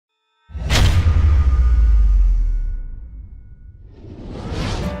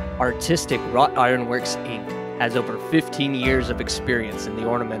Artistic Wrought Ironworks Inc. has over 15 years of experience in the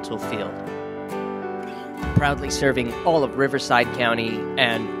ornamental field, proudly serving all of Riverside County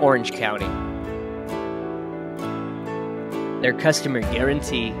and Orange County. Their customer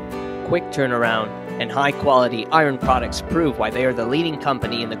guarantee, quick turnaround, and high-quality iron products prove why they are the leading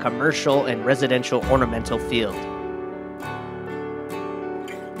company in the commercial and residential ornamental field.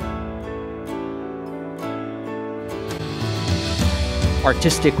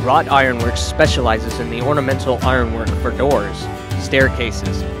 Artistic Wrought Ironworks specializes in the ornamental ironwork for doors,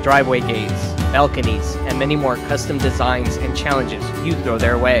 staircases, driveway gates, balconies, and many more custom designs and challenges you throw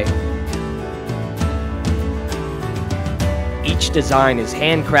their way. Each design is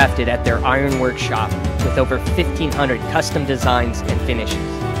handcrafted at their iron workshop with over 1,500 custom designs and finishes.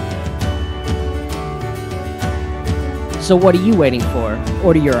 So what are you waiting for?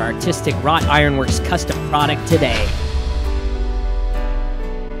 Order your Artistic Wrought Ironworks custom product today.